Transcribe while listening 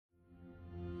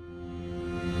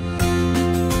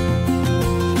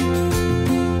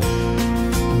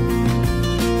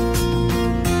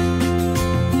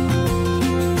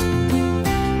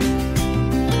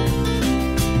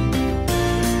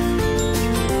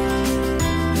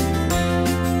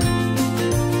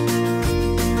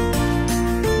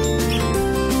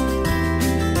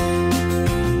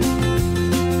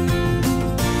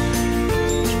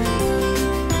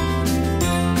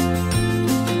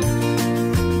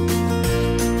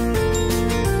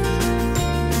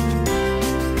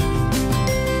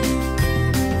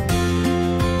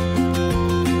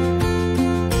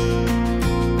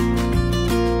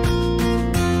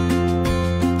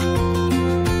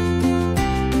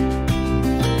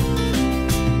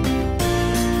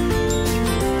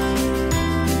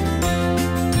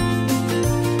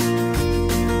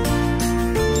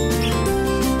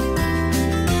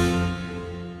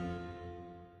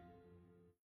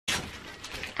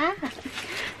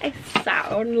I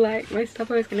sound like my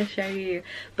stuff I was going to show you,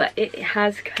 but it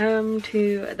has come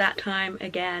to that time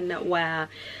again where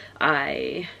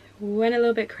I went a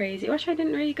little bit crazy. Actually, I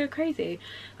didn't really go crazy.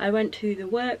 I went to the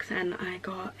works and I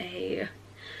got a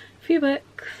few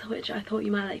books which I thought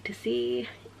you might like to see.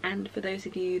 And for those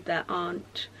of you that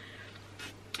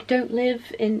don't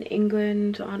live in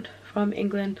England, aren't from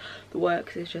England, the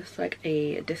works is just like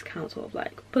a discount sort of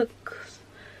like books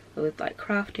with like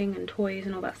crafting and toys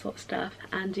and all that sort of stuff,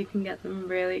 and you can get them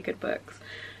really good books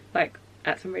like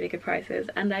at some really good prices.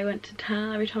 And I went to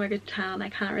town. Every time I go to town I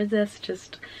can't resist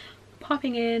just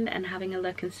popping in and having a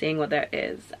look and seeing what there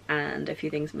is, and a few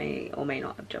things may or may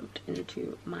not have jumped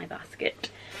into my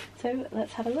basket. So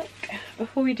let's have a look.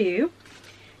 Before we do,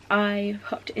 I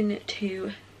popped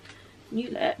into New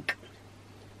Look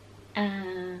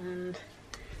and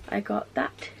I got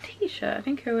that t-shirt. I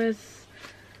think it was,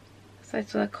 so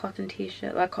it's a cotton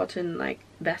t-shirt, like cotton like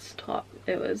vest top.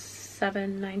 It was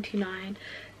 $7.99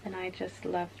 and I just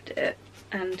loved it.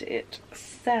 And it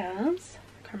says,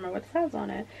 I can't remember what it says on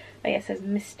it, but yeah, it says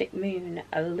Mystic Moon,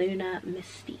 a lunar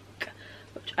mystique,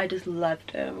 which I just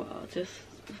loved it. Well, just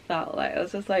felt like, it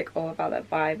was just like all about that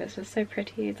vibe. It's just so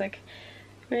pretty. It's like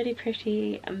really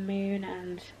pretty, a moon,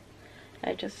 and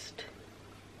I just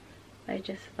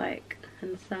like,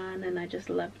 and sun, and I just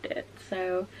loved it.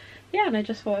 So yeah, and I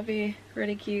just thought it'd be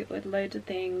really cute with loads of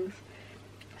things.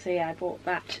 So yeah, I bought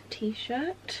that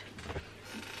t-shirt,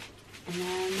 and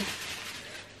then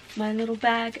my little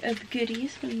bag of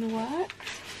goodies from the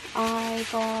works. I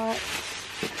got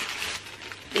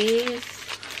these.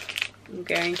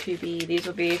 These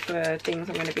will be for things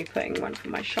I'm going to be putting one for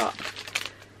my shop.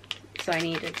 So I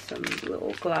needed some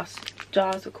little glass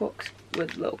jars of corks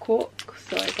with little corks,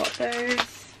 so I got those.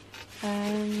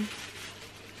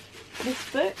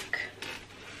 This book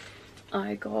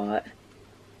I got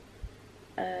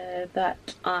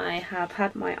that I have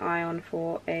had my eye on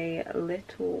for a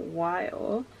little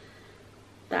while.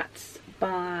 That's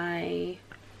by,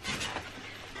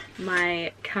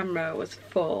 my camera was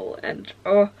full, and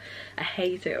oh, I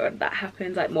hate it when that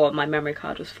happens. Like, more, my memory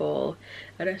card was full,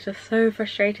 and it's just so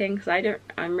frustrating because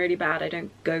I'm really bad. I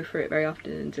don't go through it very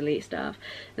often and delete stuff,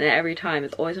 and then every time,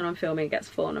 it's always when I'm filming, it gets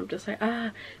full and I'm just like,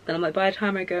 ah. Then I'm like, by the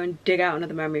time I go and dig out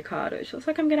another memory card, it's just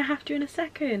like I'm gonna have to in a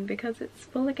second because it's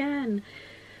full again.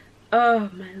 Oh,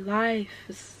 my life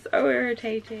is so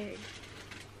irritating.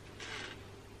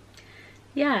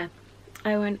 Yeah,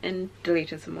 I went and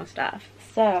deleted some more stuff.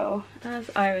 So, as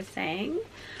I was saying,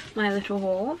 my little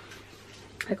haul,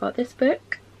 I got this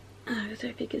book. I don't know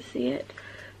if you can see it.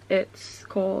 It's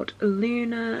called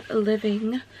Lunar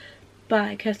Living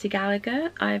by Kirsty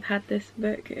Gallagher. I've had this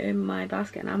book in my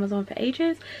basket on Amazon for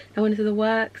ages. I went to the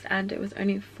works and it was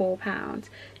only £4.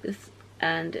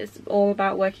 And it's all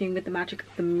about working with the magic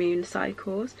of the moon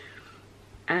cycles.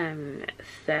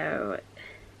 So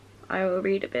I will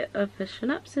read a bit of the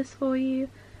synopsis for you.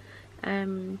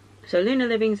 So Lunar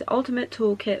Living is the ultimate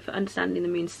toolkit for understanding the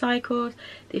moon's cycles,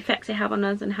 the effects they have on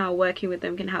us, and how working with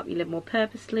them can help you live more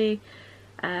purposely.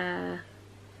 Renowned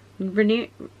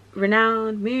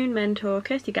moon mentor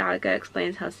Kirsty Gallagher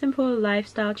explains how simple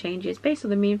lifestyle changes based on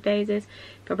the moon phases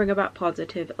can bring about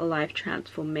positive life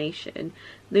transformation.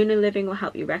 Lunar Living will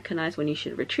help you recognize when you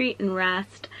should retreat and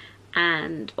rest,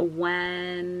 and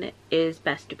when it is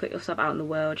best to put yourself out in the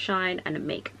world, shine, and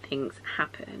make things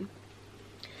happen.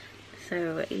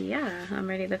 So yeah, I'm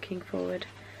really looking forward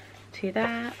to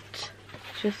that.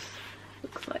 Just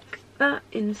looks like that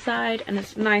inside, and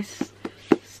it's nice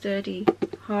sturdy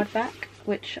hardback,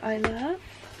 which I love.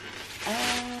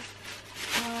 I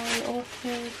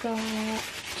also got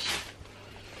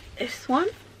this one,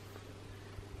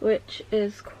 which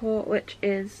is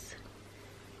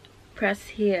press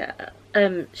here,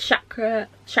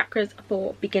 chakras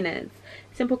for beginners,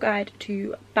 simple guide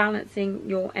to balancing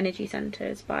your energy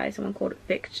centers, by someone called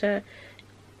Victor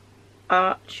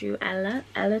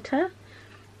Archuleta.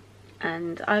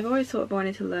 And I've always sort of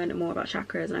wanted to learn more about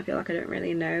chakras, and I feel like I don't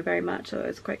really know very much, so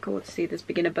it's quite cool to see this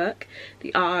beginner book.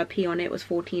 The RRP on it was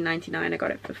 $14.99. I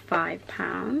got it for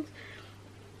 £5,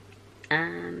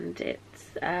 and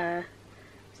it's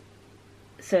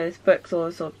so this book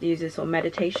also uses sort of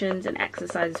meditations and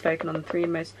exercises focusing on the 3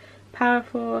 most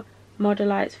powerful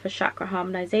modalites for chakra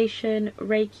harmonization: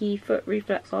 Reiki, foot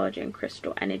reflexology, and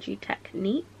crystal energy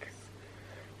techniques.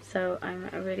 So I'm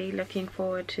really looking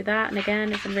forward to that. And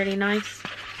again, it's a really nice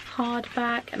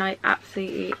hardback, and I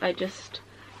just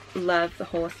love the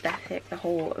whole aesthetic, the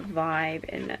whole vibe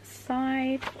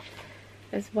inside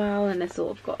as well. And it's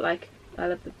sort of got like, I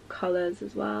love the colours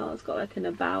as well. It's got like an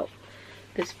about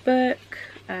this book,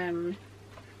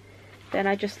 Then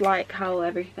I just like how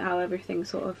everything's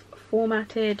sort of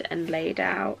formatted and laid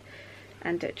out,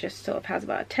 and it just sort of has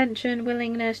about attention,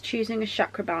 willingness, choosing a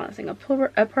chakra balancing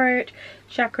approach,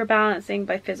 chakra balancing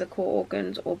by physical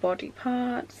organs or body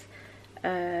parts.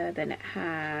 Then it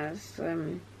has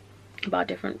about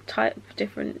different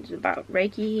about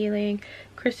Reiki healing,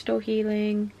 crystal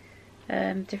healing,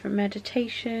 different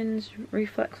meditations,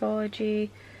 reflexology,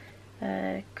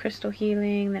 crystal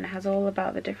healing. Then it has all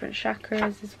about the different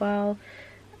chakras as well,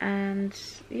 and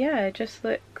yeah, it just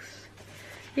looks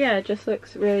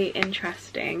really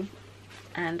interesting,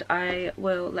 and I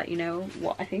will let you know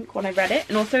what I think when I read it.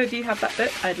 And also, if you have that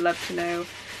book, I'd love to know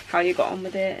how you got on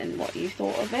with it and what you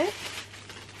thought of it.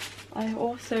 I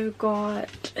also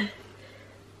got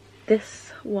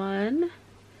this one,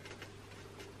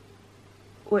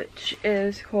 which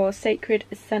is called Sacred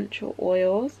Essential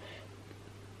Oils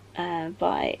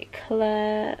by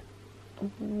Claire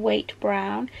Waite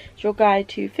Brown. It's your guide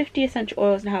to 50 essential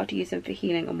oils and how to use them for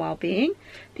healing and well-being.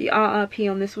 The RRP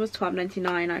on this was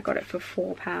 £12.99. I got it for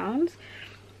 £4,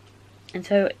 and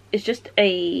so it's just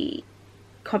a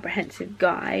comprehensive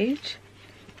guide,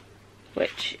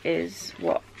 which is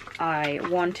what I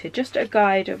wanted. Just a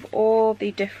guide of all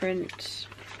the different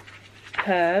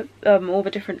all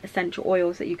the different essential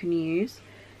oils that you can use.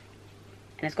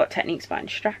 And it's got techniques about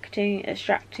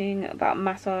extracting, about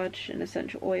massage and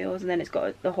essential oils, and then it's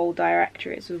got the whole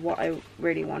directory. This is what I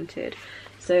really wanted.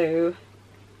 So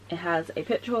it has a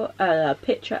picture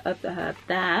of the herb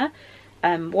there,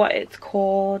 what it's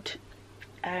called,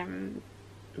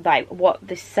 like what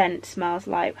the scent smells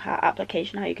like,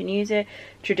 application, how you can use it,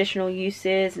 traditional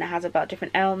uses, and it has about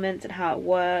different elements and how it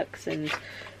works, and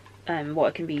what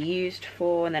it can be used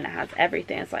for. And then it has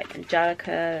everything. It's like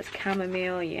angelica, it's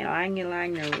chamomile, ylang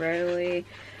ylang, neroli,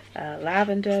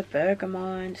 lavender,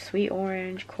 bergamot, sweet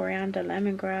orange, coriander,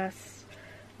 lemongrass,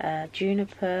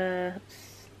 juniper,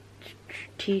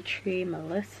 tea tree,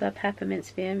 melissa, peppermint,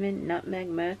 spearmint, nutmeg,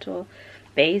 myrtle,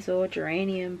 basil,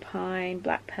 geranium, pine,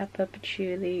 black pepper,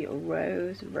 patchouli,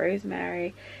 rose,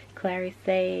 rosemary, clary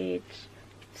sage,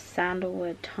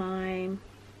 sandalwood, thyme,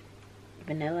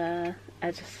 vanilla,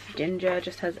 ginger.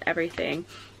 Just has everything.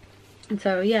 And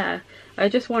so yeah, I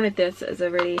just wanted this as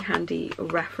a really handy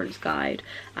reference guide,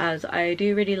 as I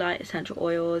do really like essential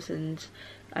oils, and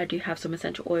I do have some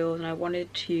essential oils, and I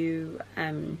wanted to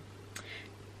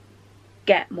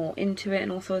get more into it.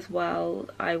 And also as well,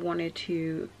 I want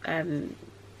to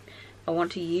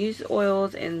use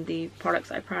oils in the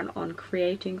products I plan on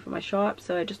creating for my shop.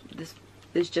 So this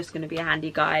is just going to be a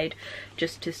handy guide,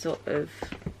 just to sort of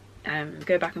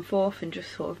go back and forth and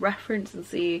just sort of reference and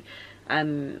see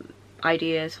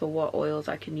ideas for what oils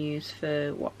I can use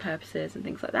for what purposes and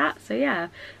things like that. So yeah,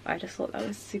 I just thought that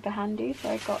was super handy, so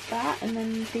I got that. And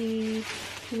then the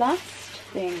last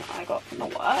thing I got from the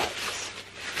works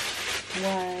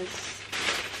was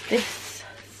this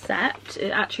set.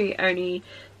 It actually only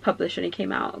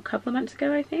came out a couple of months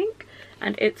ago, I think,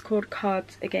 and it's called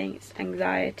Cards Against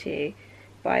Anxiety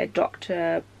by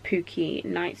Dr. Pookie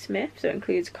Knightsmith. So it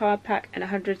includes a card pack and a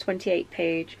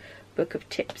 128-page book of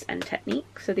tips and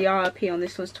techniques. So the RRP on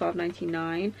this was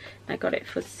 £12.99. I got it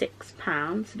for £6.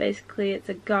 So basically it's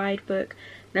a guidebook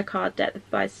and a card deck that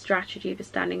provides strategy for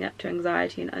standing up to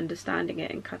anxiety and understanding it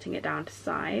and cutting it down to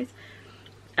size.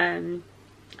 So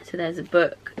there's a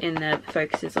book in there that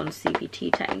focuses on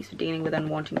CBT techniques for dealing with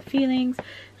unwanted feelings,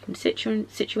 from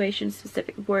situation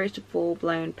specific worries to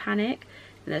full-blown panic.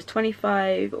 And there's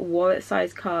 25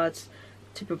 wallet-sized cards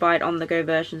to provide on-the-go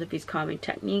versions of these calming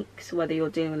techniques. Whether you're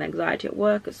dealing with anxiety at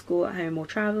work, at school, at home, or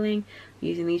traveling,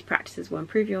 using these practices will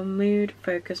improve your mood,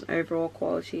 focus, and overall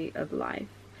quality of life.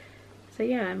 So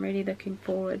yeah, I'm really looking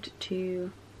forward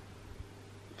to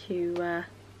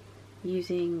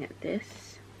using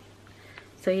this.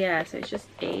 So yeah, so it's just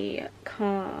a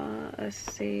card. Let's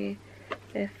see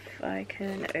if I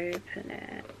can open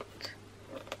it.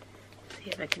 See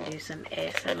if I can do some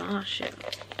ASMR shit.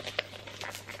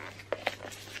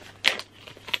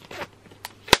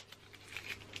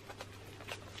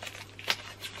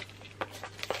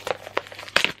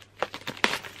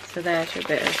 So there's a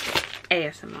bit of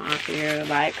ASMR if you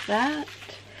like that.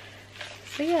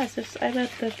 So yeah, so I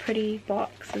love the pretty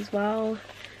box as well.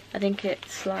 I think it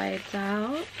slides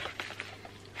out.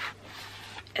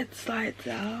 It slides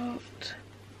out.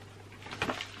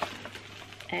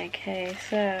 Okay,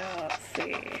 so let's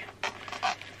see.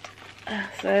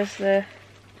 So there's the,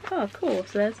 oh cool,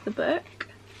 so there's the book.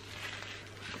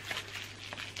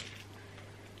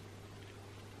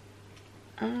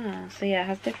 So yeah, it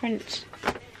has different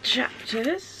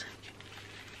chapters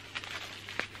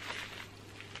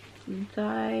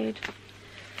inside.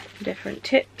 different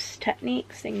tips,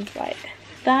 techniques, things like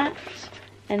that.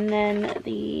 And then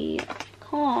the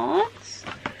cards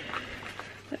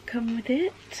that come with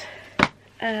it,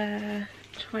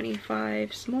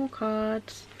 25 small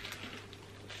cards,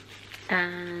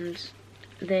 and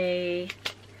they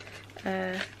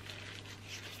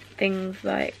things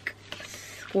like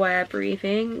square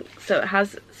breathing, so it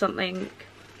has something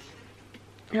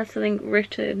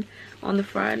written on the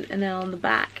front, and then on the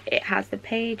back it has the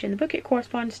page and the book it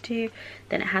corresponds to,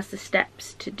 then it has the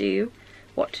steps to do,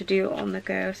 what to do on the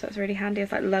go. So it's really handy.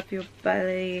 It's like love your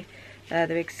belly, the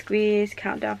big squeeze,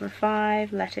 count down from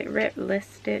 5, let it rip,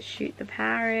 list it, shoot the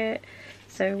parrot,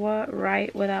 so what,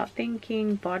 write without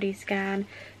thinking, body scan.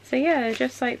 So yeah,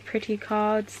 just like pretty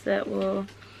cards that will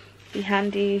be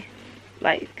handy,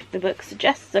 like the book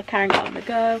suggests, of carrying it on the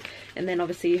go. And then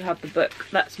obviously you have the book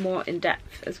that's more in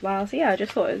depth as well. So yeah, I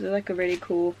just thought it was like a really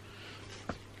cool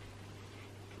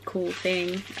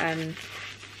thing. And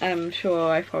I'm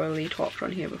sure I've probably talked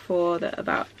on here before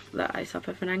that I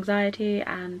suffer from anxiety,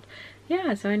 and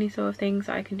yeah, so any sort of things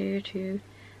I can do to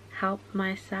help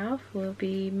myself will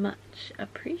be much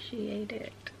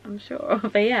appreciated, I'm sure.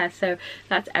 But yeah, so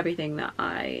that's everything that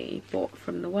I bought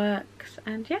from the works.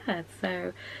 And yeah,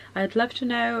 so I'd love to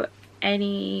know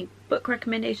any book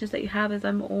recommendations that you have, as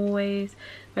I'm always,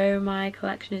 though my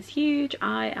collection is huge,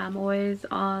 I am always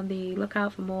on the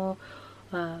lookout for more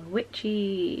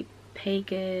witchy,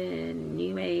 pagan,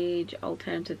 new age,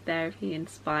 alternative therapy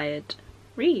inspired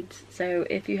reads. So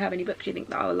if you have any books you think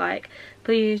that I would like,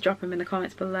 please drop them in the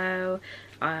comments below.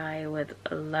 I would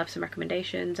love some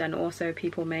recommendations, and also other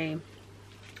people may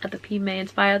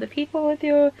inspire other people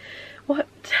with what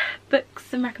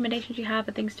books and recommendations you have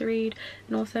and things to read.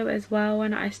 And also as well,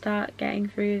 when I start getting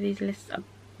through these lists of,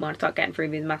 when I start getting through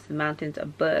these massive mountains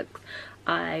of books,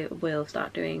 I will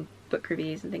start doing book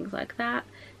reviews and things like that,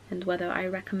 and whether I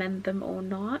recommend them or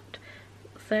not.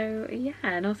 So yeah,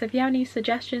 and also if you have any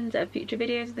suggestions of future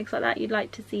videos and things like that you'd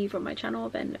like to see from my channel,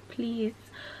 then please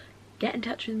get in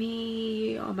touch with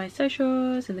me on my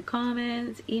socials, in the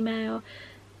comments, email,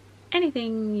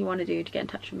 anything you want to do to get in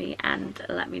touch with me and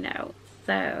let me know.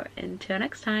 So until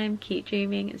next time, keep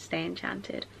dreaming and stay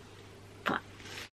enchanted.